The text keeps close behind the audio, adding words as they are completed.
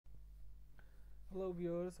Hello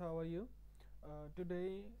viewers, how are you?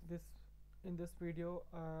 Today in this video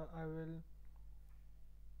I will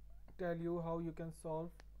tell you how you can solve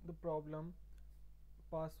the problem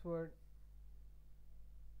password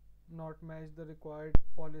not match the required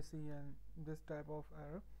policy and this type of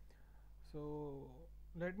error. So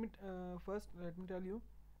let me tell you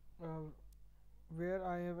uh, where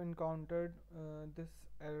I have encountered this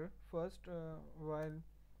error. First, while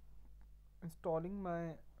installing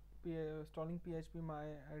installing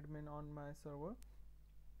Phpmyadmin on my server,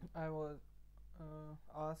 I was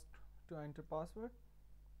asked to enter password,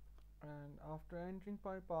 and after entering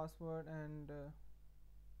my password and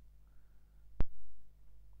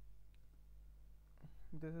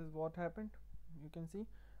this is what happened. You can see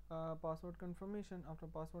password confirmation. After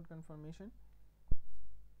password confirmation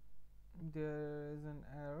there is an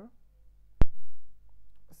error.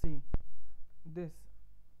 See this,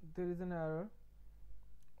 there is an error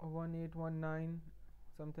 1819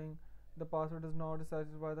 something. The password is not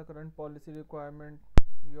satisfied the current policy requirement.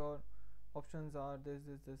 Your options are this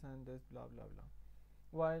and this, blah blah blah.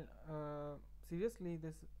 While seriously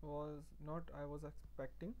this was not I was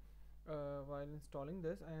expecting while installing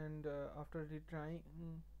this, and after retrying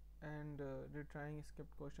and retrying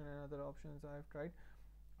skipped question and other options I have tried,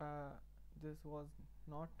 uh, this was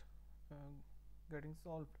not uh, getting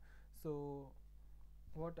solved. So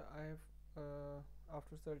what I have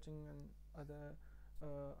after searching and other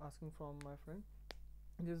asking from my friend,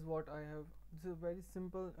 this is what I have. This is a very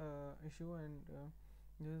simple issue, and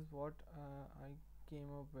this is what I came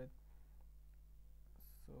up with.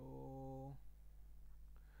 So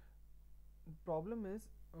the problem is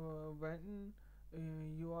when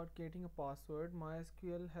you are creating a password,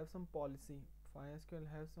 MySQL have some policy. MySQL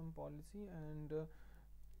have some policy, and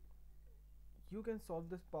you can solve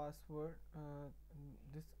this password,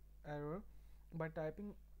 this error, by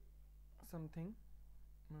typing something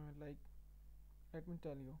like, let me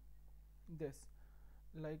tell you this,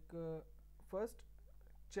 like first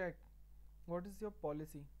check what is your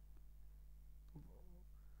policy.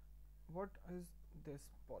 What is this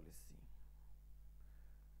policy?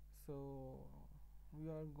 So we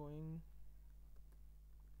are going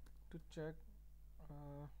to check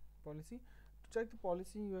policy. To check the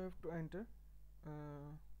policy, you have to enter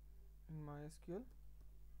in MySQL.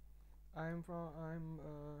 And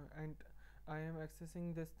I am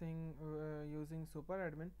accessing this thing using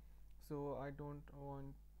Phpmyadmin, so I don't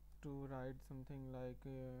want to write something like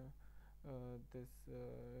this yeah,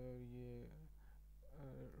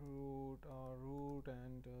 root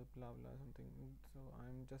and blah blah something. So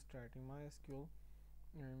I'm just writing MySQL,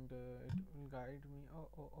 and it will guide me.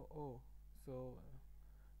 Oh. So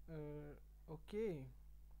okay,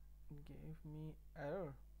 gave me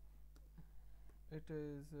error. It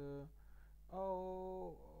is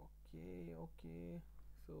oh, okay.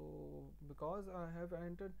 So because I have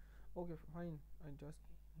entered, okay, fine, I just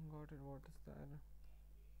got it. What is the error?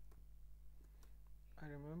 I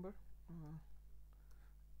remember.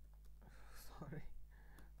 Sorry.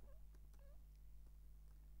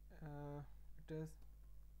 It is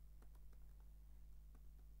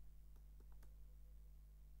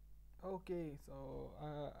okay. So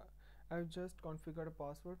I've just configured a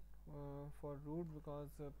password for root, because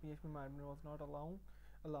Phpmyadmin was not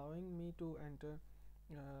allowing me to enter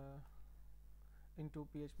uh, into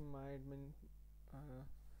Phpmyadmin uh,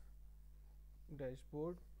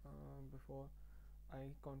 dashboard before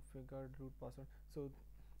I configured root password. So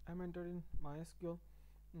I'm entering MySQL.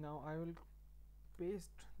 Now I will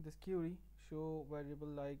paste this query, show variable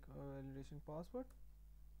like validation password,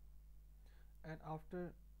 and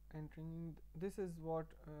after entering this is what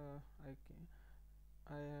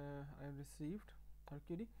I received our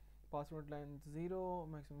query. Password length 0,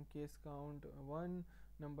 maximum case count 1,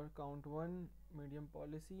 number count 1, medium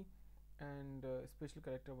policy, and special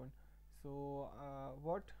character 1. So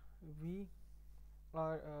what we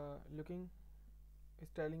are looking is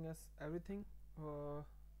telling us everything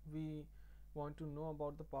we want to know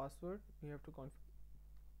about the password. We have to configure.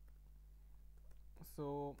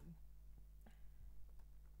 So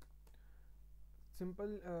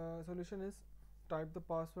simple solution is type the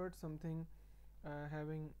password something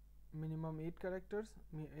having minimum 8 characters,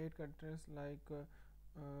 8 characters, like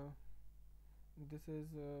this is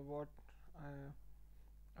what I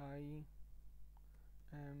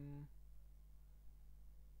am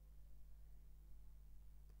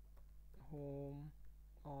home,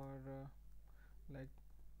 or like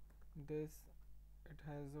this. It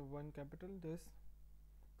has a 1 capital. This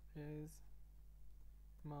is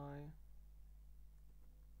my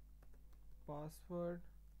password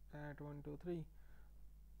at 123,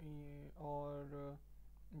 or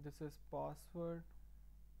this is password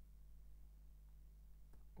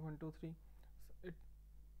 123. So it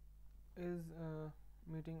is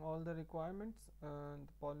meeting all the requirements. The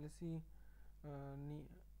policy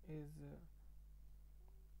is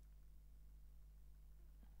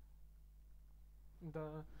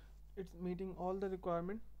the it's meeting all the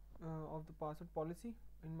requirement of the password policy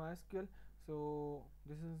in MySQL. So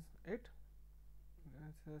this is it.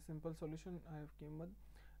 It's a simple solution I have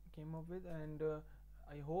came up with, and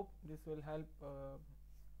I hope this will help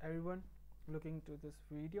everyone looking to this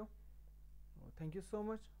video. Thank you so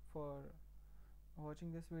much for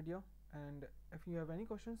watching this video, and if you have any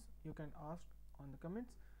questions you can ask on the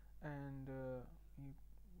comments, and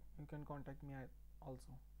you can contact me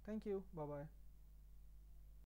also. Thank you. Bye bye.